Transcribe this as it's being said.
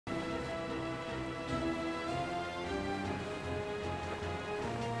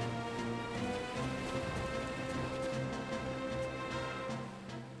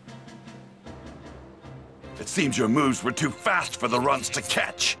It seems your moves were too fast for the runts to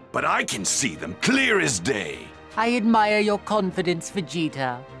catch, but I can see them clear as day. I admire your confidence,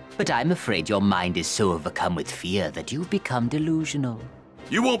 Vegeta, but I'm afraid your mind is so overcome with fear that you've become delusional.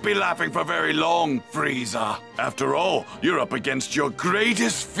 You won't be laughing for very long, Frieza. After all, you're up against your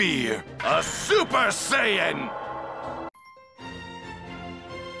greatest fear, a Super Saiyan!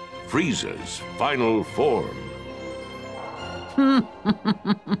 Frieza's final form.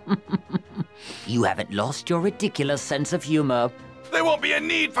 You haven't lost your ridiculous sense of humor. There won't be a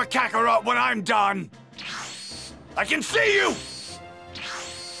need for Kakarot when I'm done. I can see you!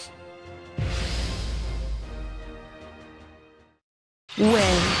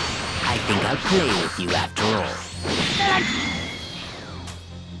 Well, I think I'll play with you after all.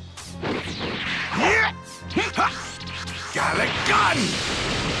 Got a gun!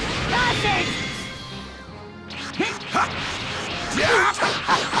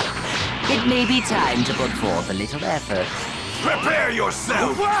 It may be time to put forth a little effort. Prepare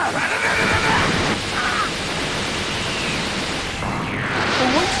yourself!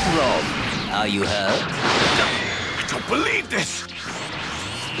 What's wrong? Are you hurt? I don't believe this!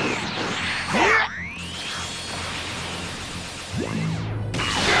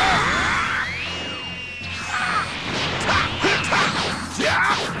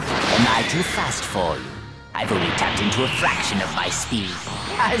 Am I too fast for you? I've only tapped into a fraction of my speed.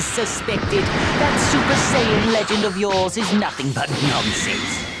 As suspected, that Super Saiyan legend of yours is nothing but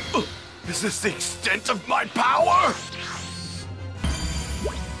nonsense. Is this the extent of my power?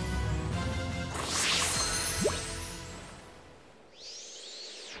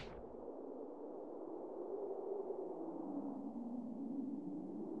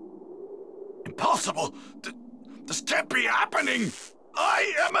 Impossible! This can't be happening!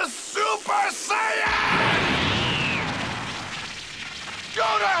 I am a Super Saiyan! Go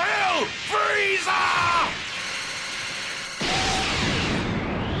to hell, Frieza!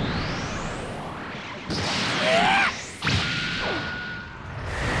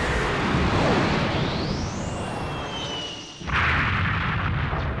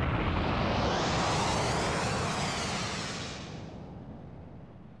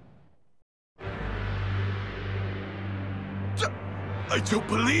 I don't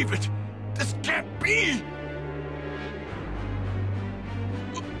believe it! This can't be!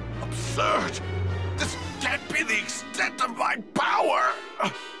 Absurd! This can't be the extent of my power!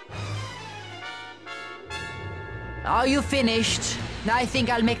 Are you finished? I think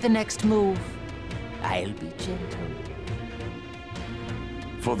I'll make the next move. I'll be gentle.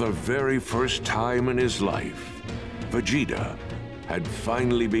 For the very first time in his life, Vegeta had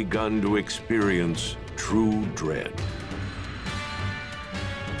finally begun to experience true dread.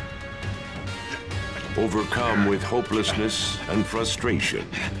 Overcome with hopelessness and frustration,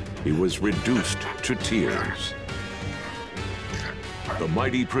 he was reduced to tears. The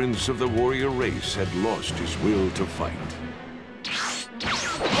mighty prince of the warrior race had lost his will to fight.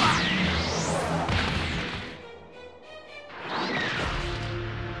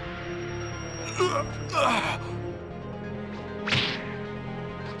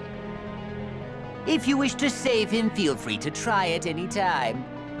 If you wish to save him, feel free to try at any time.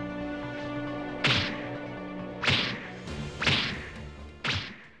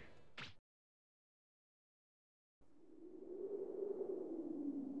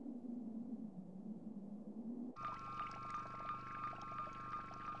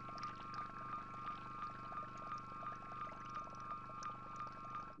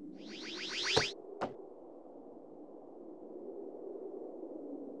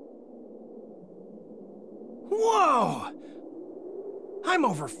 Whoa! I'm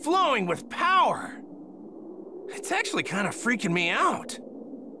overflowing with power! It's actually kind of freaking me out.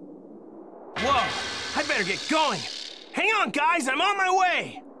 Whoa! I better get going! Hang on, guys! I'm on my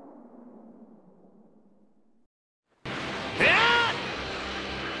way! Ah!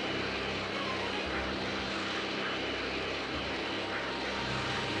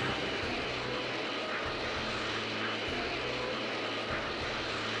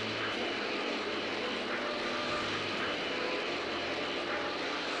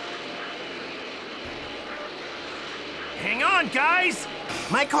 Hang on, guys!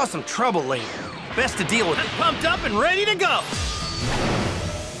 Might cause some trouble later. Best to deal with it. I'm pumped up and ready to go!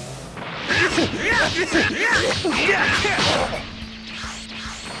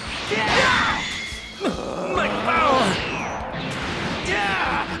 My power!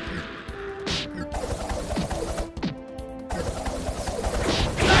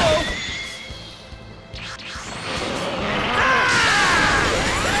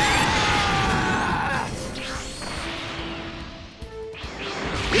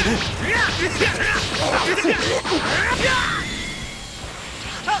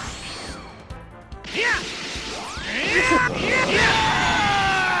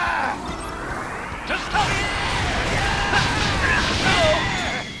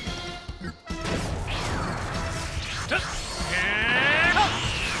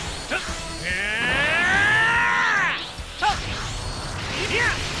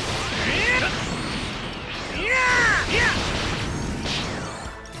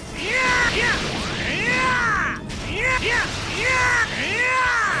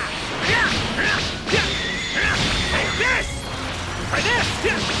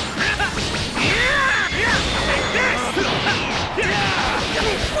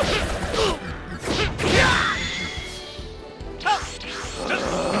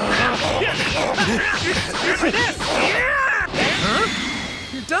 Huh?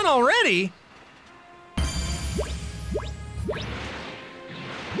 You're done already?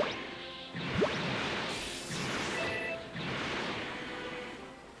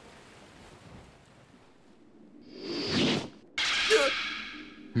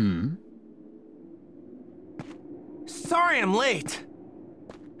 Sorry I'm late.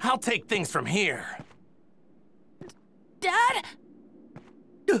 I'll take things from here. Dad?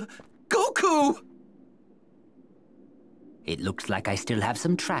 Goku! It looks like I still have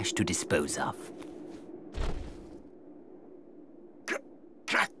some trash to dispose of.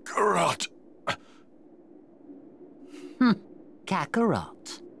 Kakarot.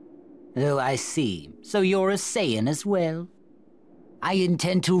 Kakarot. Oh, I see. So you're a Saiyan as well? I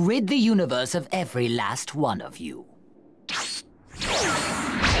intend to rid the universe of every last one of you.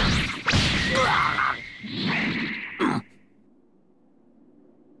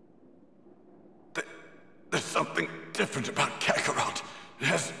 There's something different about Kakarot.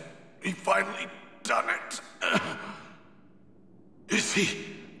 Has he finally done it? Is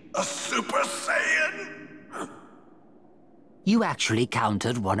he a Super Saiyan? You actually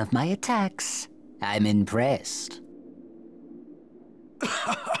countered one of my attacks. I'm impressed.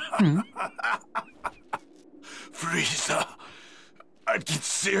 Frieza, I'd get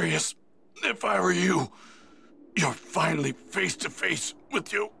serious if I were you. You're finally face to face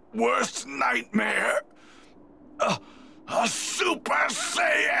with your worst nightmare. A Super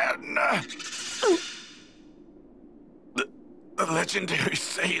Saiyan! The legendary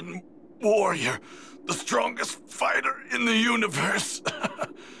Saiyan warrior, the strongest fighter in the universe.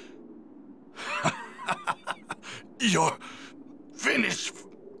 You're finished,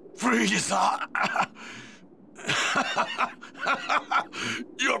 Frieza.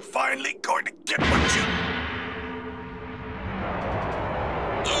 You're finally going to get what you...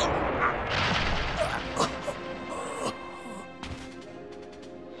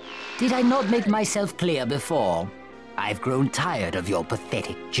 Did I not make myself clear before? I've grown tired of your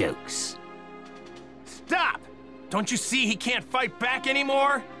pathetic jokes. Stop! Don't you see he can't fight back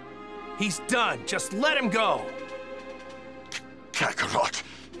anymore? He's done. Just let him go. Kakarot,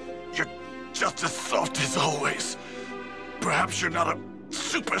 you're just as soft as always. Perhaps you're not a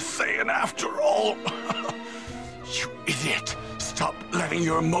Super Saiyan after all. You idiot. Stop letting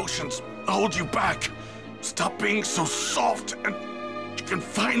your emotions hold you back. Stop being so soft and you can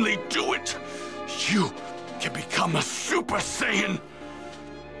finally do it. You can become a Super Saiyan.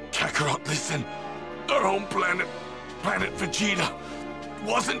 Kakarot, listen. Our home planet, Planet Vegeta,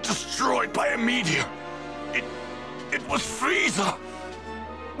 wasn't destroyed by a meteor. It was Frieza.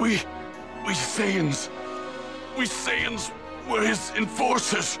 We Saiyans were his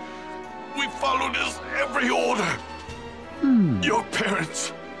enforcers. We followed his every order. Your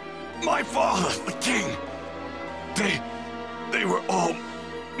parents, my father, the king, they were all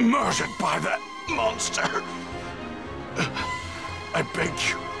murdered by that monster. I beg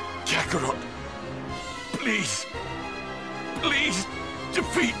you, Kakarot, please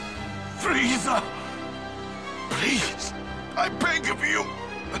defeat Frieza. Please, I beg of you.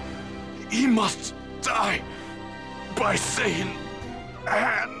 He must die by Saiyan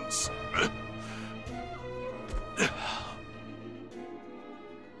hands.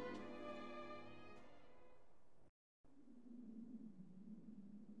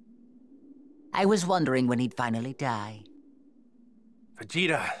 I was wondering when he'd finally die.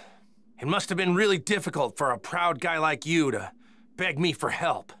 Vegeta, it must have been really difficult for a proud guy like you to beg me for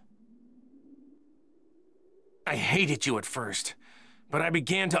help. I hated you at first, but I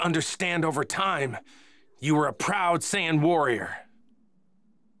began to understand over time you were a proud Saiyan warrior.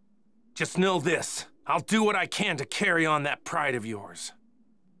 Just know this, I'll do what I can to carry on that pride of yours.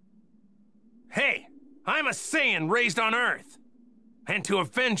 Hey, I'm a Saiyan raised on Earth, and to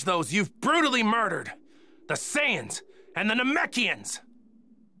avenge those you've brutally murdered, the Saiyans and the Namekians.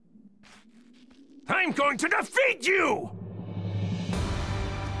 I'm going to defeat you!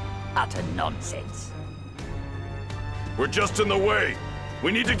 Utter nonsense. We're just in the way.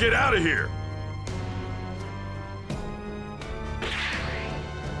 We need to get out of here.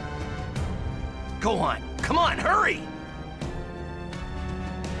 Gohan, come on, hurry!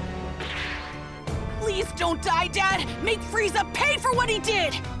 Please don't die, Dad! Make Frieza pay for what he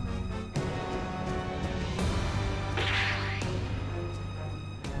did!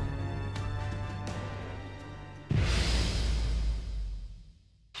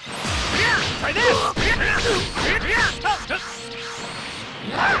 Try this!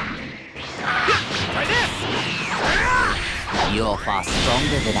 Try this! You're far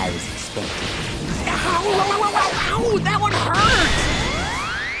stronger than I was expecting. Ow, ow, ow, ow, ow, that one hurt!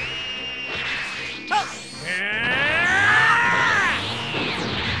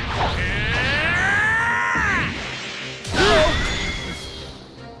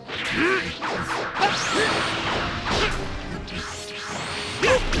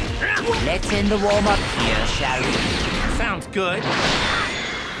 Let's end the warm-up here, shall we? Sounds good.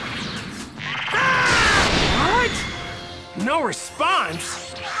 What? No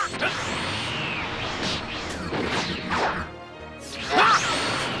response?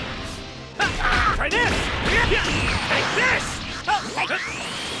 Try this! Take this!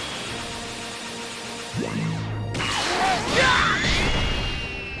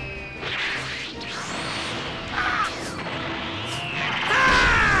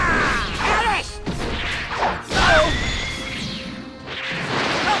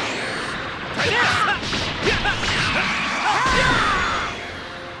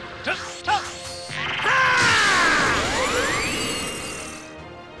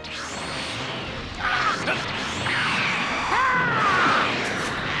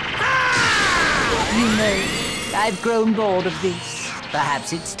 I've grown bored of this.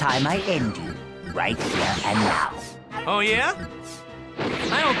 Perhaps it's time I end you, right here and now. Oh, yeah?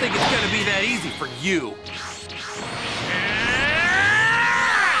 I don't think it's gonna be that easy for you.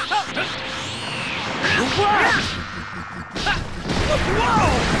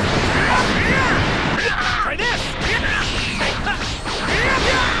 Whoa! Try this!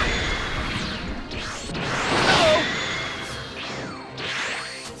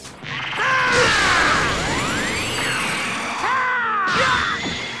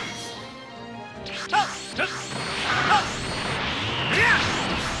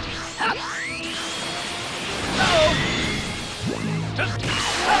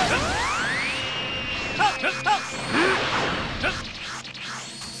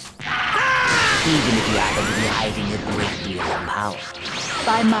 Even if you happen to be hiding a great deal of power.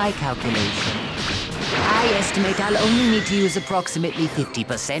 By my calculation, I estimate I'll only need to use approximately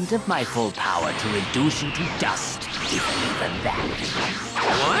 50% of my full power to reduce you to dust, if even that.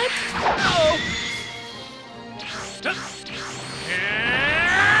 What? Oh!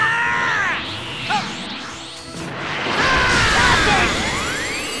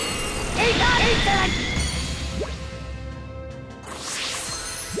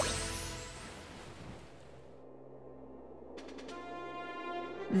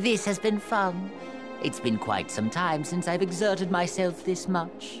 This has been fun. It's been quite some time since I've exerted myself this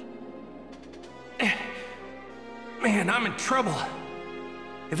much. Man, I'm in trouble.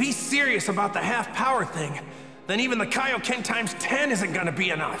 If he's serious about the half-power thing, then even the Kaioken times 10 isn't gonna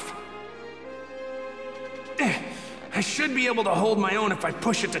be enough. I should be able to hold my own if I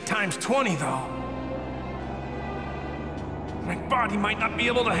push it to times 20, though. My body might not be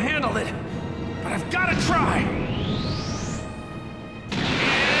able to handle it, but I've gotta try!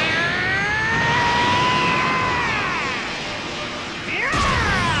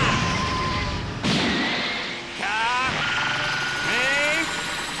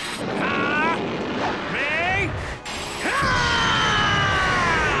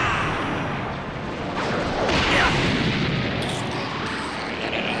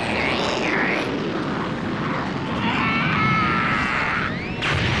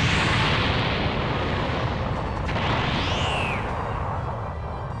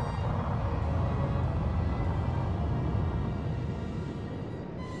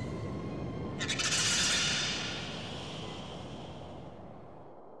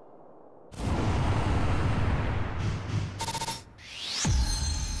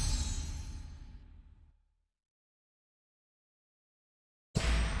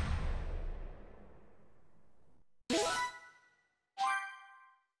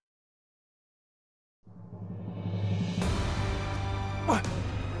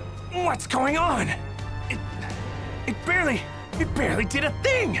 What's going on? It barely did a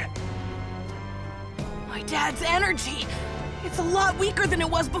thing! My dad's energy! It's a lot weaker than it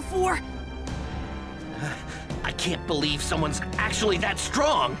was before. I can't believe someone's actually that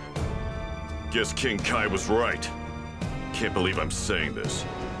strong! Guess King Kai was right. Can't believe I'm saying this,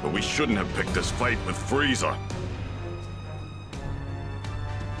 but we shouldn't have picked this fight with Frieza.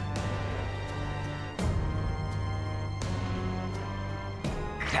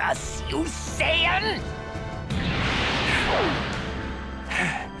 Curse you, Saiyan!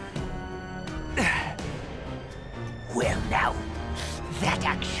 Well now, that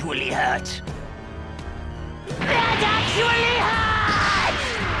actually hurt. That actually hurt!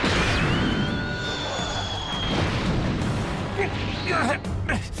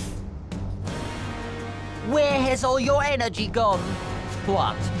 Where has all your energy gone?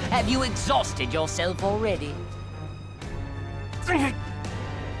 What? Have you exhausted yourself already?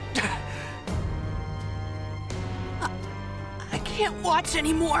 I can't watch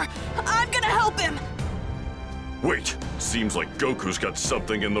anymore. I'm gonna help him. Wait, seems like Goku's got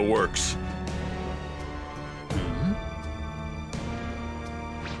something in the works.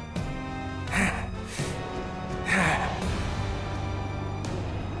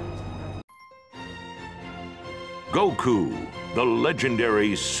 Goku, the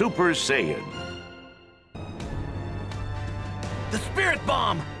legendary Super Saiyan. The Spirit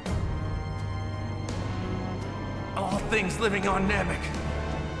Bomb! All things living on Namek,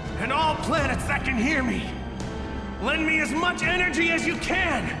 and all planets that can hear me, lend me as much energy as you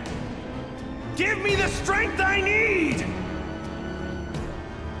can! Give me the strength I need!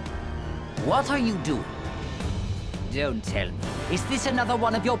 What are you doing? Don't tell me. Is this another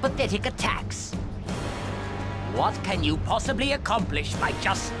one of your pathetic attacks? What can you possibly accomplish by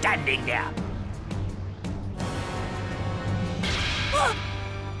just standing there?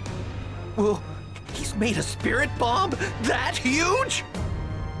 Well, he's made a Spirit Bomb that huge?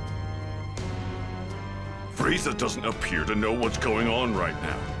 Frieza doesn't appear to know what's going on right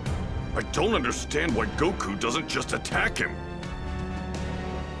now. I don't understand why Goku doesn't just attack him.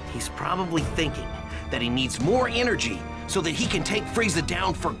 He's probably thinking that he needs more energy so that he can take Frieza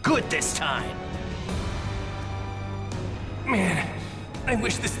down for good this time. Man, I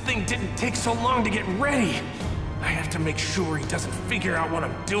wish this thing didn't take so long to get ready. I have to make sure he doesn't figure out what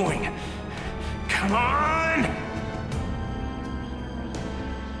I'm doing. Come on!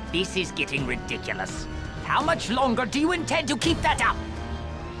 This is getting ridiculous. How much longer do you intend to keep that up?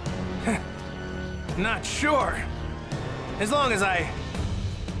 Not sure. As long as I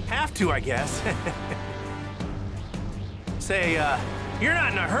have to, I guess. Say, you're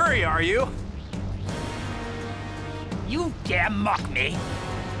not in a hurry, are you? You dare mock me?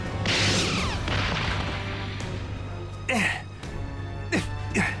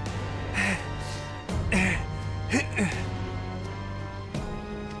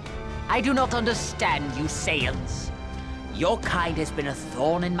 I do not understand you Saiyans. Your kind has been a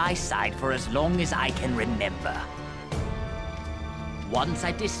thorn in my side for as long as I can remember. Once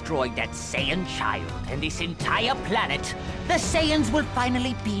I destroyed that Saiyan child and this entire planet, the Saiyans will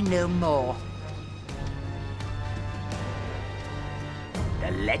finally be no more.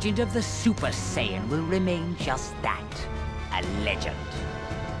 The legend of the Super Saiyan will remain just that, a legend.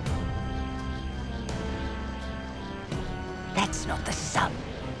 That's not the sun.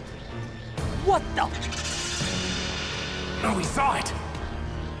 What the? No, we saw it.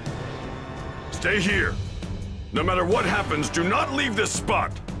 Stay here. No matter what happens, do not leave this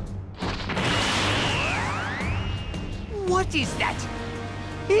spot. What is that?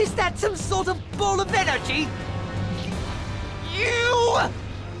 Is that some sort of ball of energy? You!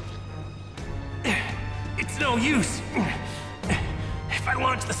 It's no use. If I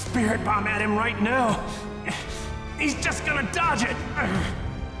launch the Spirit Bomb at him right now, he's just gonna dodge it.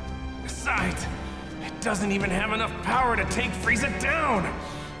 Besides, it doesn't even have enough power to take Frieza down.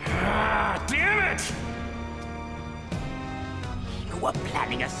 Ah, damn it! You were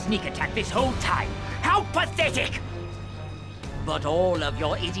planning a sneak attack this whole time. How pathetic! But all of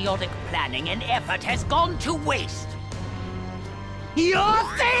your idiotic planning and effort has gone to waste. You're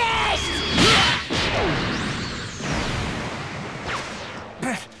finished!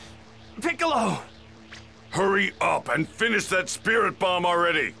 Piccolo! Hurry up and finish that Spirit Bomb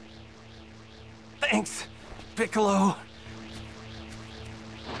already. Thanks, Piccolo.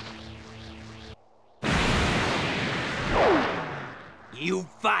 You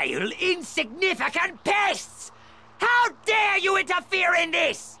vile, insignificant pests! How dare you interfere in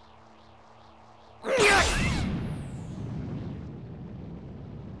this?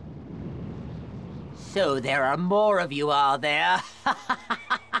 So there are more of you, are there?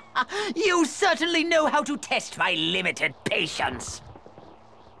 You certainly know how to test my limited patience.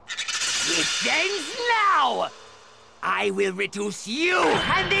 It ends now! I will reduce you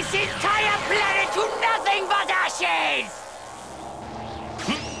and this entire planet to nothing but ashes!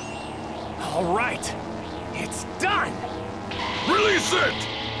 All right, it's done! Release it!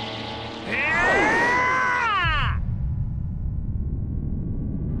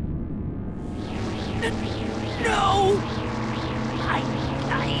 No! I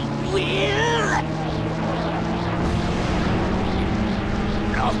will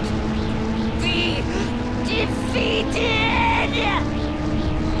not be defeated!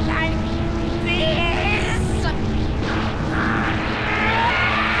 Like this!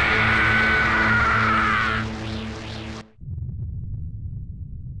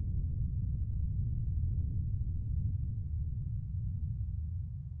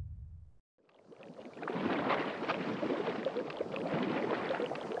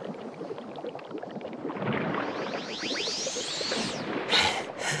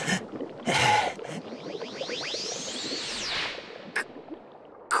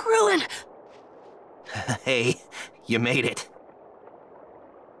 Hey, you made it.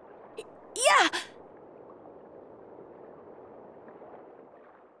 Yeah!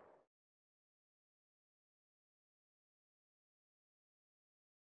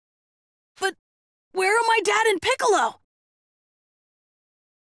 Where are my dad and Piccolo?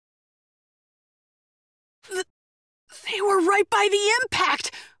 They were right by the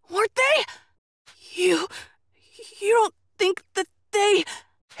impact, weren't they? You don't think that they...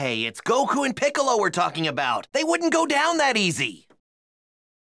 Hey, it's Goku and Piccolo we're talking about. They wouldn't go down that easy.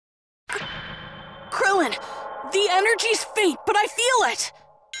 Krillin, the energy's faint, but I feel it.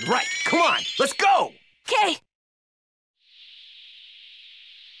 Right, come on, let's go! Okay.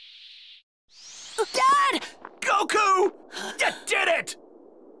 Dad! Goku! You did it!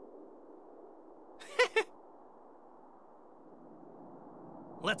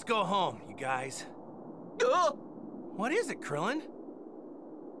 Let's go home, you guys. What is it, Krillin?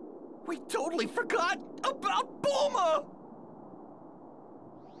 We totally forgot about Bulma!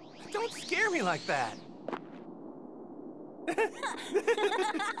 Don't scare me like that.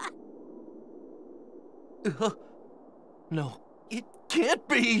 No, it can't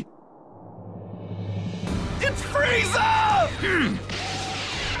be! It's Frieza!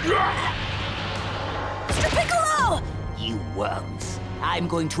 Mr. Piccolo! You worms. I'm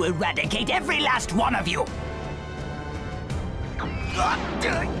going to eradicate every last one of you!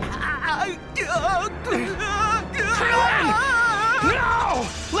 Krillin! No!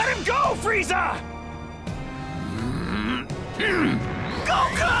 Let him go, Frieza!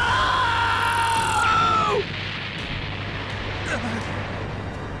 Goku!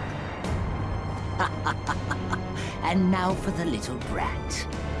 And now for the little brat.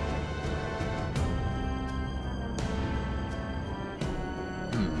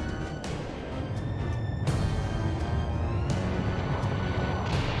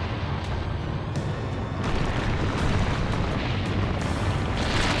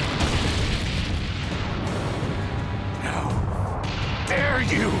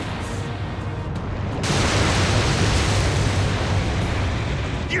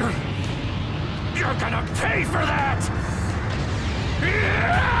 You're gonna pay for that!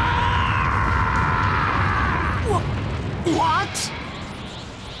 What?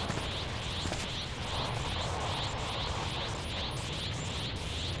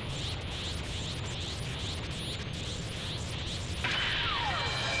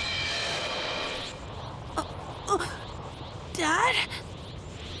 Dad?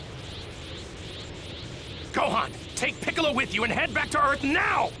 Gohan, take Piccolo with you and head back to Earth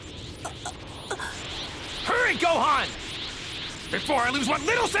now! Hurry, Gohan! Before I lose what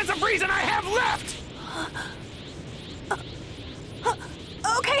little sense of reason I have left!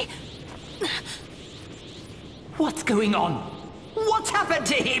 Okay. What's going on? What's happened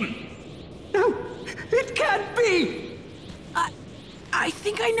to him? No, it can't be! I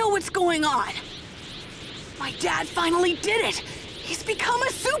think I know what's going on. My dad finally did it! He's become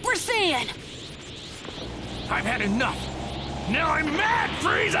a Super Saiyan! I've had enough! Now I'm mad,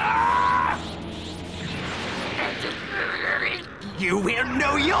 Frieza! You will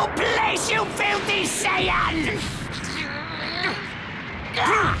know your place, you filthy Saiyan!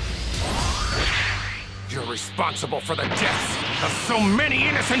 You're responsible for the deaths of so many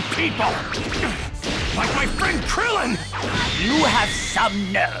innocent people! Like my friend Krillin! You have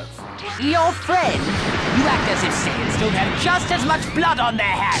some nerve. Your friend? You act as if Saiyans don't have just as much blood on their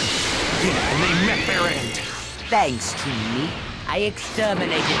hands. Yeah, and they met their end. Thanks to me, I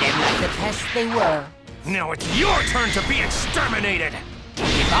exterminated them like the pests they were. Now it's your turn to be exterminated!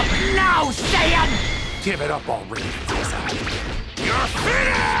 Give up now, Saiyan! Give it up already, Frieza. You're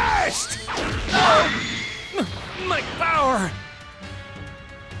finished! My power!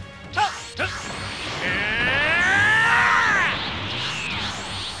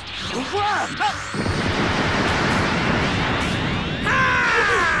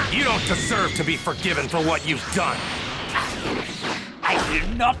 You don't deserve to be forgiven for what you've done. I will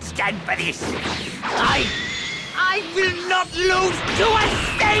not stand for this. I will not lose to a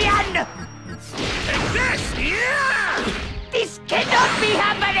Saiyan! Take this! Yeah! This cannot be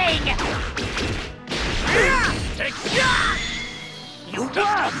happening! Take You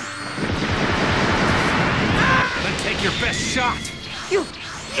worm! Then take your best shot! You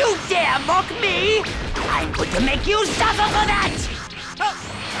dare mock me? I'm going to make you suffer for that!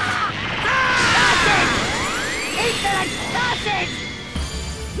 Nonsense! Insolent nonsense!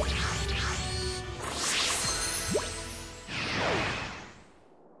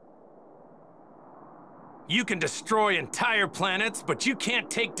 You can destroy entire planets, but you can't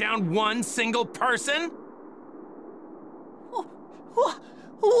take down one single person?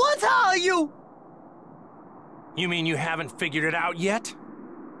 What are you? You mean you haven't figured it out yet?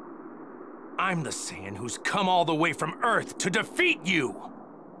 I'm the Saiyan who's come all the way from Earth to defeat you!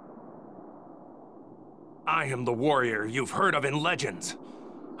 I am the warrior you've heard of in legends.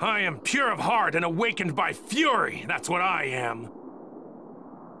 I am pure of heart and awakened by fury. That's what I am.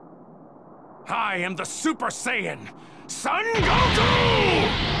 I am the Super Saiyan, Son Goku!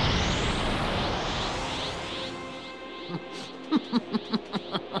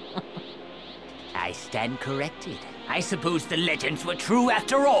 I stand corrected. I suppose the legends were true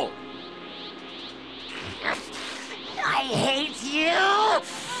after all. I hate you!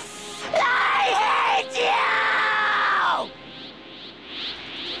 I hate you!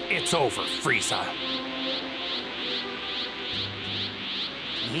 It's over, Frieza.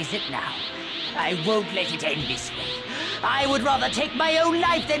 Is it now? I won't let it end this way. I would rather take my own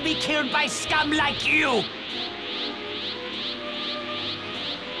life than be killed by scum like you!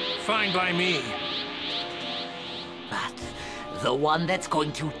 Fine by me. But the one that's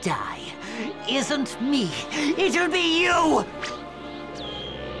going to die isn't me. It'll be you!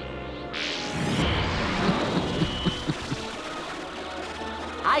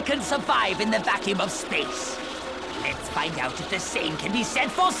 I can survive in the vacuum of space. Let's find out if the same can be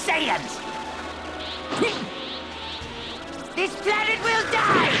said for Saiyans! This planet will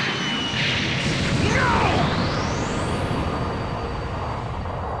die! No!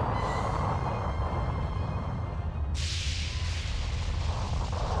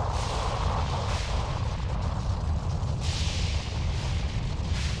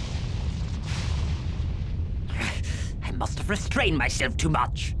 I must have restrained myself too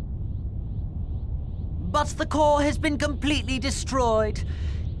much. But the core has been completely destroyed.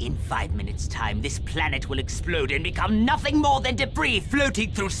 In 5 minutes' time, this planet will explode and become nothing more than debris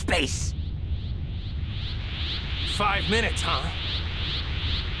floating through space. 5 minutes, huh?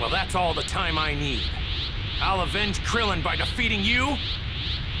 Well, that's all the time I need. I'll avenge Krillin by defeating you,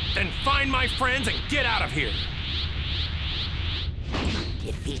 then find my friends and get out of here.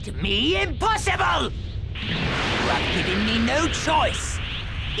 Defeat me? Impossible! You have given me no choice.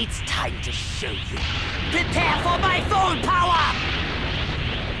 It's time to show you. Prepare for my full power!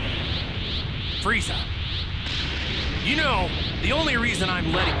 Frieza, you know, the only reason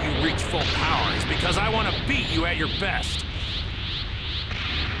I'm letting you reach full power is because I want to beat you at your best.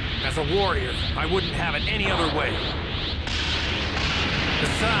 As a warrior, I wouldn't have it any other way.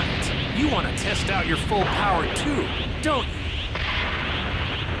 Besides, you want to test out your full power too, don't you?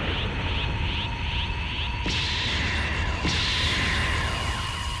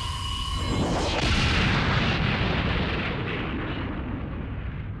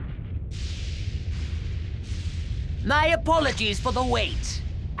 My apologies for the wait.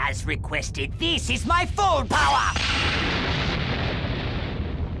 As requested, this is my full power!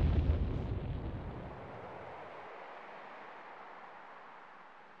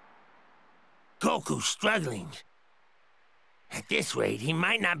 Goku's struggling. At this rate, he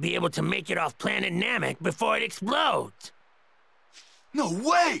might not be able to make it off planet Namek before it explodes. No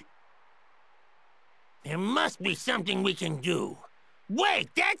way! There must be something we can do. Wait,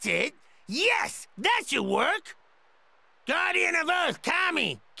 that's it! Yes, that should work! Guardian of Earth,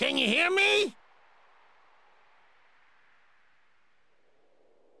 Kami, can you hear me?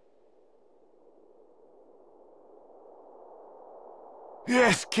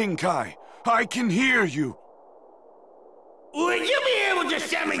 Yes, King Kai, I can hear you. Would you be able to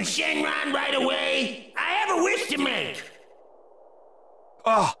summon Shenron right away? I have a wish to make.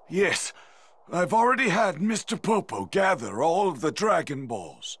 Ah, yes. I've already had Mr. Popo gather all of the Dragon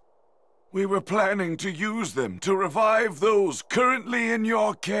Balls. We were planning to use them to revive those currently in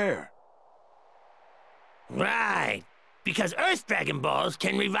your care. Right, because Earth Dragon Balls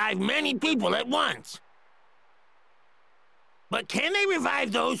can revive many people at once. But can they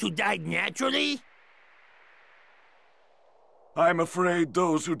revive those who died naturally? I'm afraid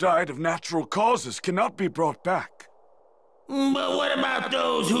those who died of natural causes cannot be brought back. But what about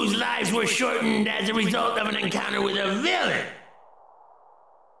those whose lives were shortened as a result of an encounter with a villain?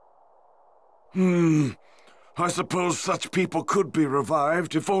 I suppose such people could be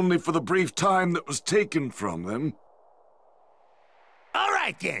revived, if only for the brief time that was taken from them. All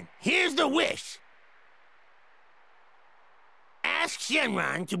right then, here's the wish. Ask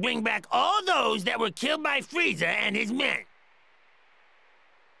Shenron to bring back all those that were killed by Frieza and his men.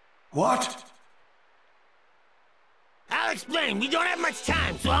 What? I'll explain, we don't have much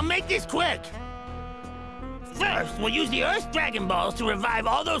time, so I'll make this quick. First, we'll use the Earth Dragon Balls to revive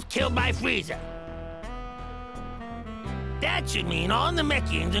all those killed by Frieza. That should mean all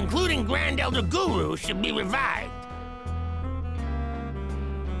Namekians, including Grand Elder Guru, should be revived.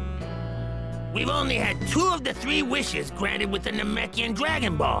 We've only had 2 of the 3 wishes granted with the Namekian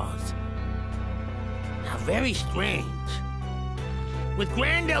Dragon Balls. How very strange. With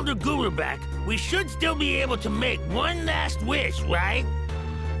Grand Elder Guru back, we should still be able to make one last wish, right?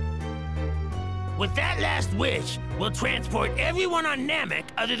 With that last wish, we'll transport everyone on Namek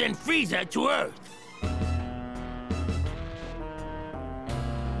other than Frieza to Earth.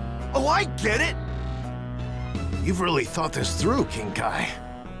 Oh, I get it! You've really thought this through, King Kai.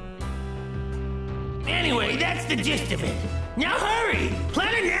 Anyway, that's the gist of it. Now hurry!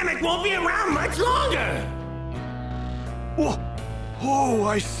 Planet Namek won't be around much longer! Oh,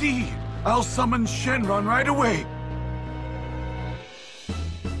 I see. I'll summon Shenron right away.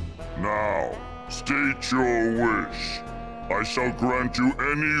 Now, state your wish. I shall grant you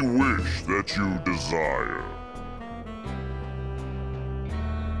any wish that you desire.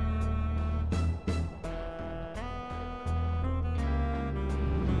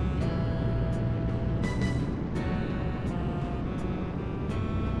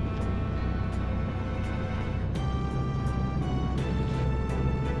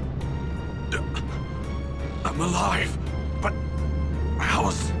 I'm alive, but how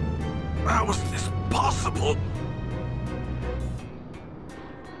is this possible?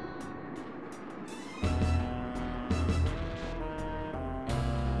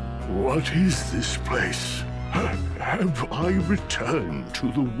 What is this place? Have I returned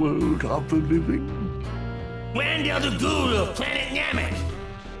to the world of the living? Grand Elder Guru of planet Namek.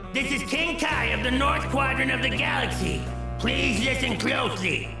 This is King Kai of the North Quadrant of the galaxy. Please listen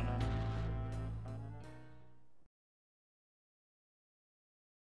closely.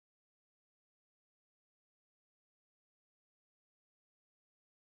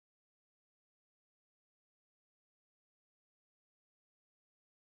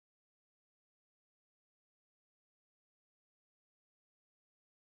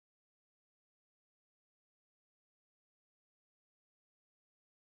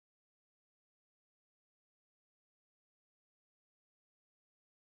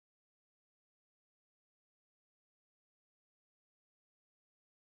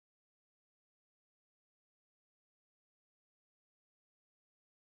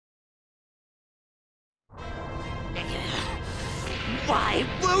 Why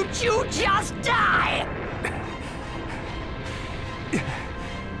won't you just die?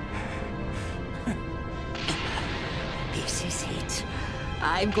 This is it.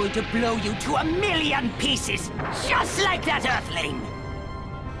 I'm going to blow you to a million pieces, just like that Earthling!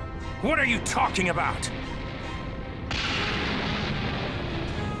 What are you talking about?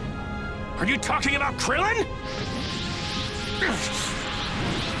 Are you talking about Krillin?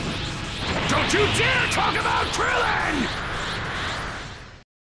 Don't you dare talk about Krillin!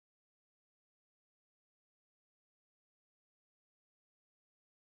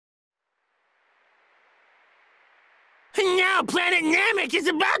 Now planet Namek is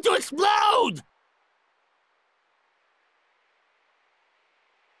about to explode!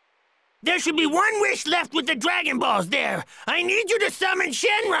 There should be one wish left with the Dragon Balls there. I need you to summon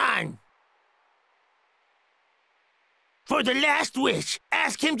Shenron! For the last wish,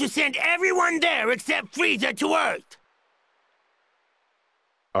 ask him to send everyone there except Frieza to Earth.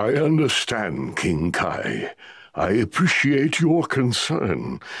 I understand, King Kai. I appreciate your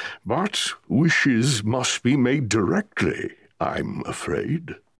concern, but wishes must be made directly, I'm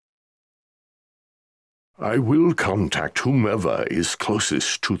afraid. I will contact whomever is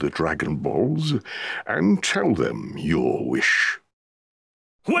closest to the Dragon Balls and tell them your wish.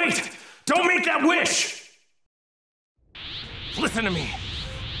 Wait! Don't make that wish! Listen to me.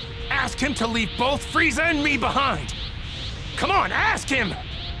 Ask him to leave both Frieza and me behind. Come on, ask him!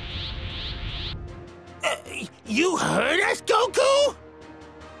 You heard us, Goku?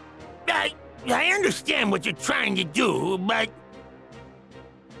 I understand what you're trying to do, but...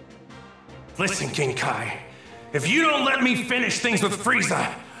 Listen, King Kai. If you don't let me finish things with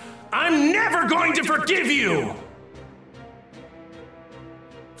Frieza, I'm never going to forgive you!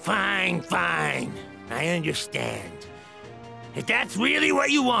 Fine, fine. I understand. If that's really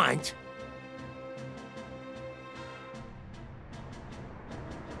what you want...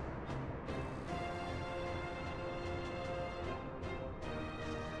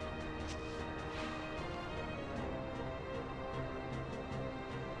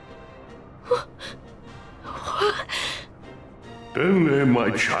 Dende,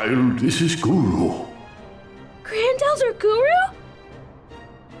 my child, this is Guru. Grand Elder Guru?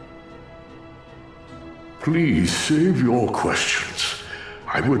 Please save your questions.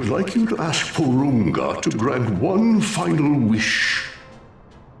 I would like you to ask Porunga to grant one final wish.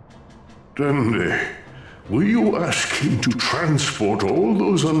 Dende, will you ask him to transport all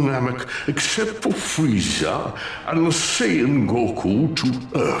those on Namek except for Frieza and Saiyan Goku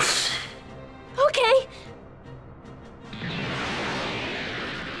to Earth? Okay.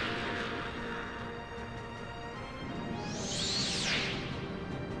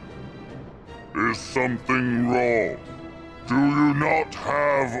 Is something wrong? Do you not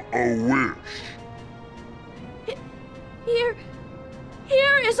have a wish?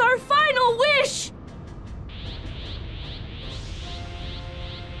 Here is our final wish!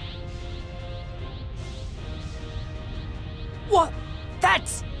 What?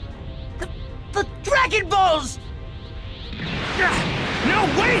 That's... the Dragon Balls! No,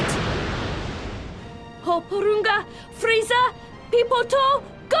 wait! Hoporunga, Frieza, Piccolo,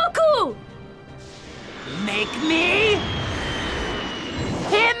 Goku! Make me...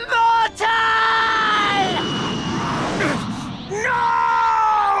 immortal!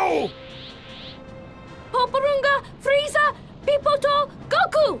 No! Hoporunga, Frieza, Piccolo,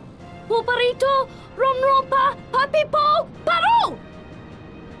 Goku! Pulparito, Ronrompa, Papipo, Paro!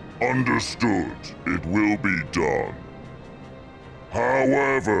 Understood. It will be done.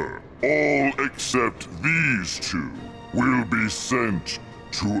 However, all except these two will be sent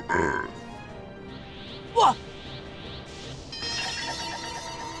to Earth. What?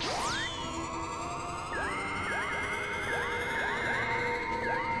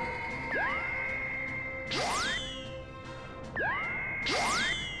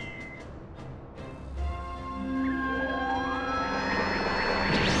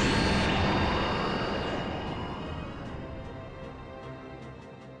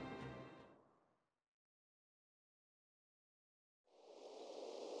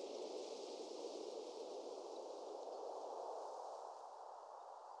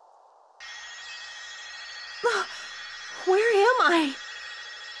 Where am I?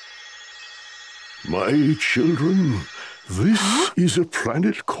 My children, this is a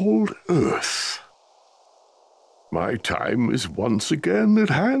planet called Earth. My time is once again at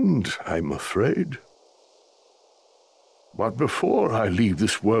hand, I'm afraid. But before I leave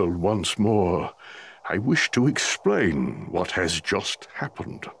this world once more, I wish to explain what has just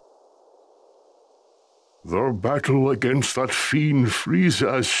happened. The battle against that fiend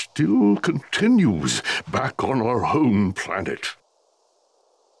Frieza still continues back on our home planet.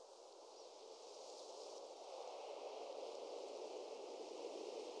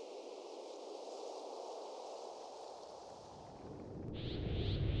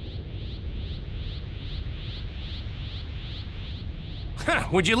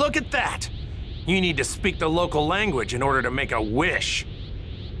 Would you look at that? You need to speak the local language in order to make a wish.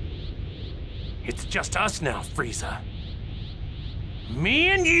 It's just us now, Frieza. Me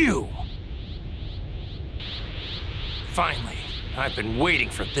and you! Finally, I've been waiting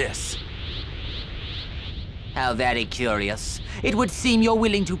for this. How very curious. It would seem you're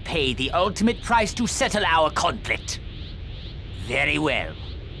willing to pay the ultimate price to settle our conflict. Very well.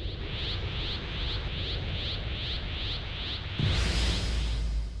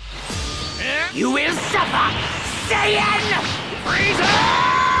 You will suffer! Saiyan! Frieza!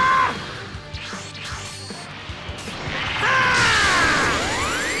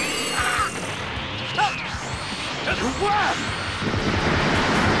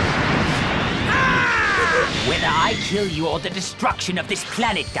 Whether I kill you or the destruction of this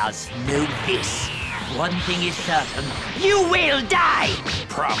planet does, know this. One thing is certain. You will die!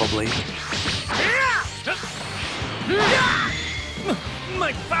 Probably.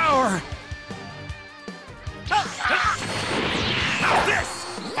 My power! How's this?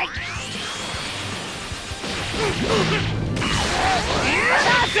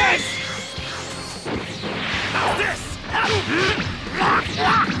 How's this? How's this? Try this!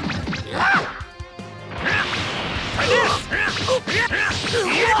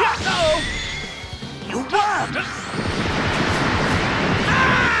 Uh-oh! You worm!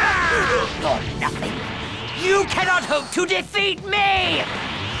 You're nothing. You cannot hope to defeat me!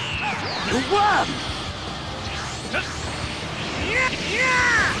 You worm!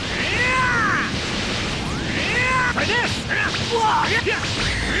 Try this!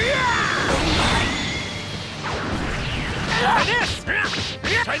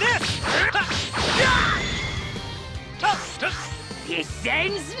 Try this! This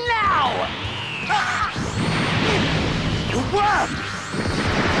ends now! You worm!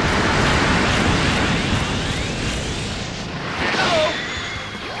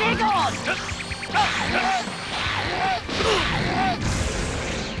 Big on!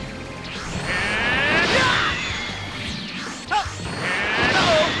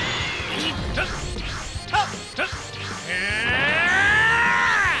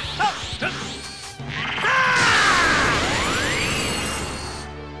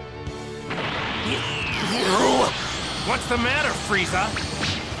 What's the matter, Frieza?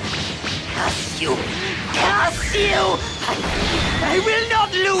 Curse you! Curse you! I will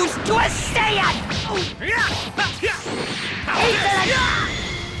not lose to a Saiyan!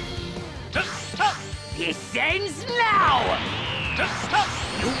 He sends now!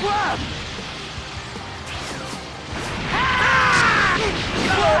 You worm!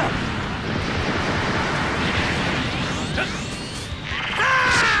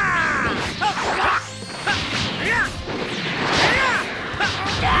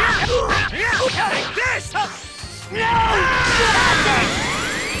 This! No!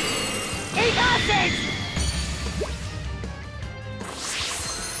 He does it!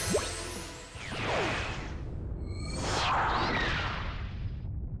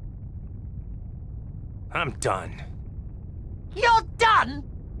 I'm done. You're done?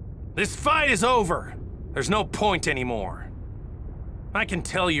 This fight is over. There's no point anymore. I can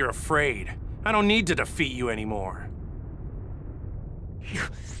tell you're afraid. I don't need to defeat you anymore.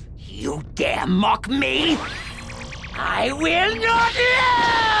 You dare mock me? I will not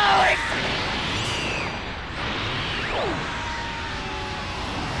lose!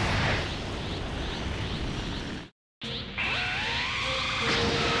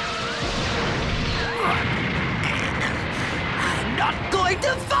 I'm not going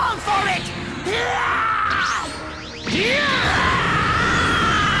to fall for it!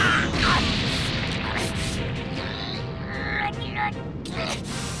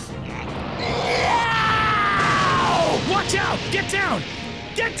 Watch out! Get down!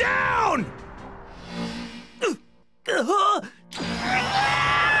 Get down!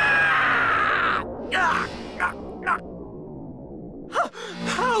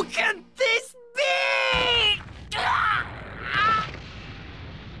 How can this be?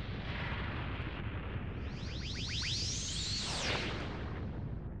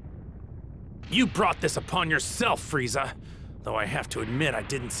 You brought this upon yourself, Frieza. Though I have to admit I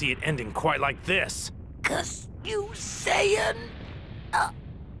didn't see it ending quite like this. 'Cause you Saiyan...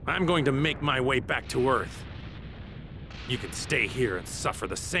 I'm going to make my way back to Earth. You can stay here and suffer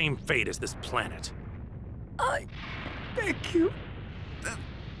the same fate as this planet. I beg you.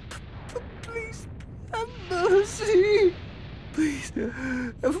 Please have mercy. Please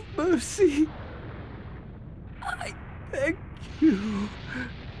have mercy. I beg you.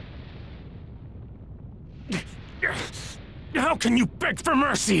 How can you beg for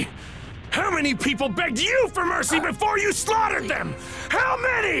mercy? How many people begged you for mercy before you slaughtered them? How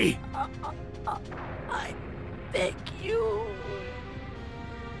many? I beg you.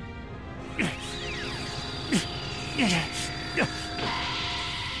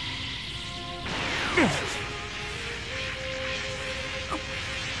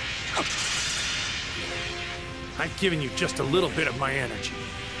 I've given you just a little bit of my energy.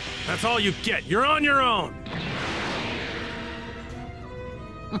 That's all you get. You're on your own.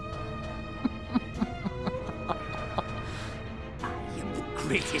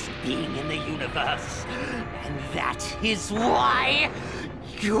 Greatest being in the universe. And that is why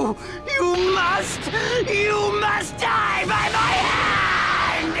you must die by my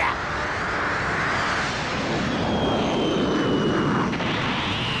hand!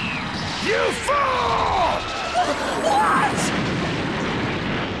 You fool! What?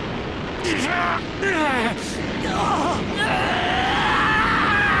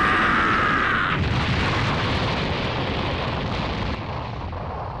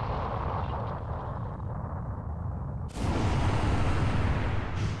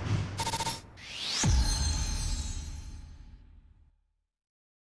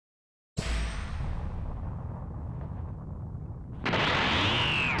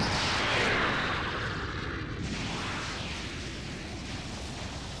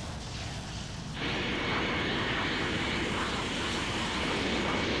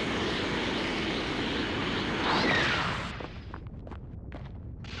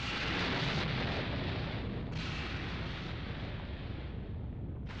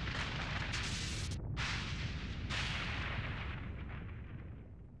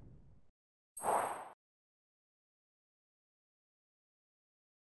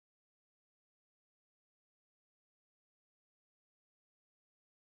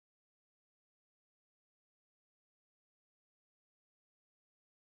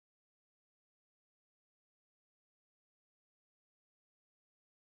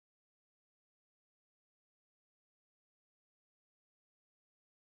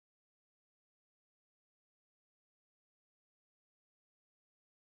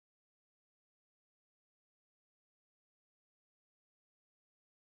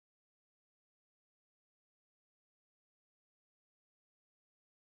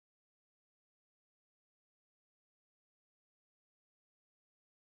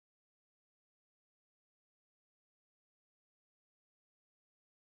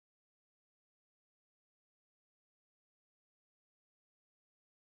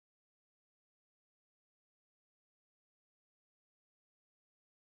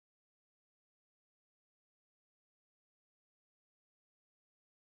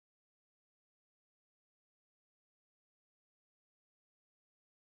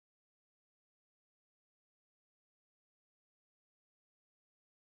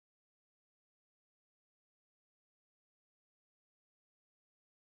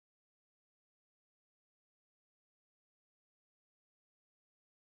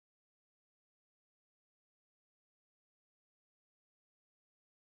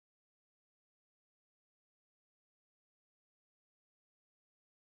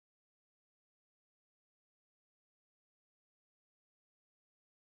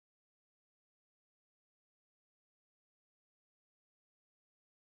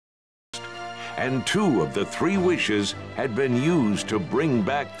 and 2 of the 3 wishes had been used to bring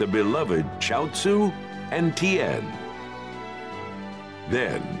back the beloved Chaozu and Tien.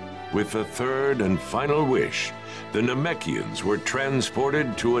 Then, with the 3rd and final wish, the Namekians were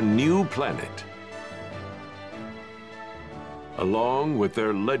transported to a new planet, along with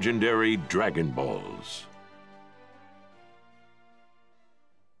their legendary Dragon Balls.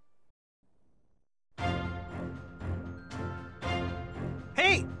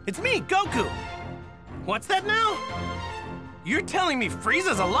 Hey, it's me, Goku! What's that now? You're telling me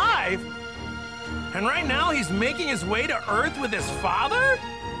Frieza's alive? And right now he's making his way to Earth with his father?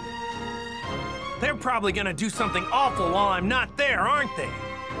 They're probably gonna do something awful while I'm not there, aren't they?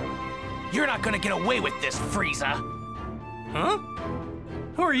 You're not gonna get away with this, Frieza. Huh?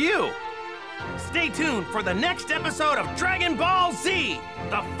 Who are you? Stay tuned for the next episode of Dragon Ball Z,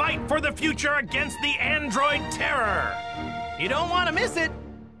 the fight for the future against the android terror. You don't want to miss it.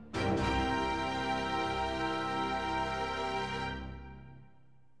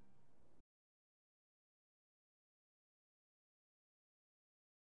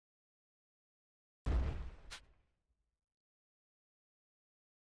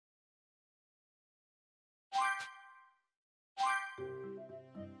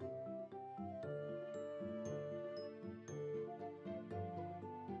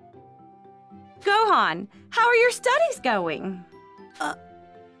 Gohan, how are your studies going?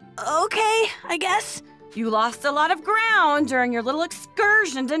 Okay, I guess. You lost a lot of ground during your little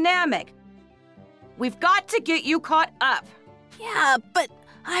excursion to Namek. We've got to get you caught up. Yeah, but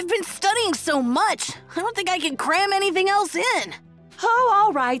I've been studying so much. I don't think I can cram anything else in. Oh,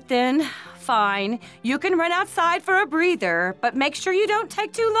 all right then. Fine. You can run outside for a breather, but make sure you don't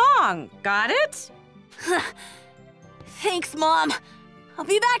take too long. Got it? Thanks, Mom. I'll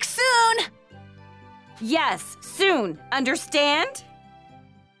be back soon. Yes, soon. Understand?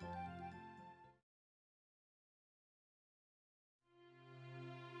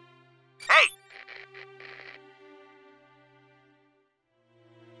 Hey!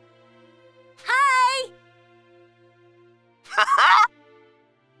 Hi!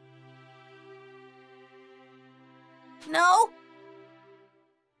 No?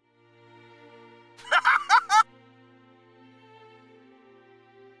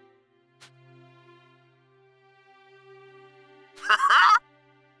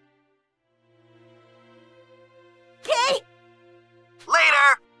 Okay. Later!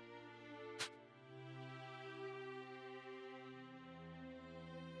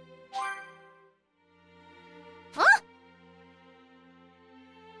 Huh?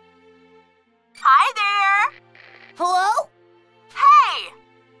 Hi there! Hello? Hey!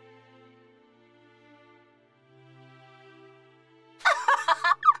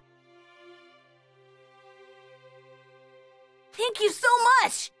 Thank you so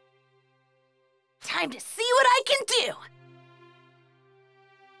much! Time to see what I can do!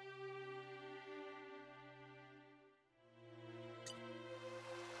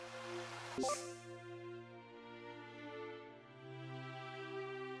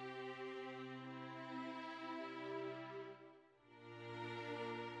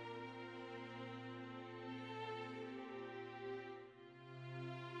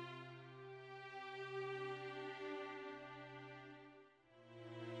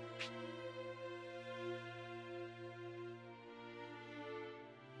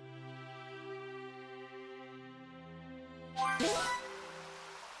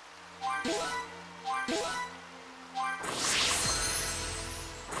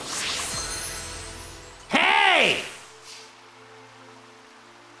 Hey!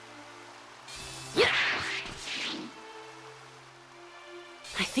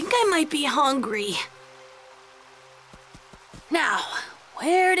 I think I might be hungry. Now,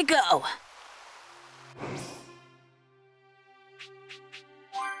 where to go?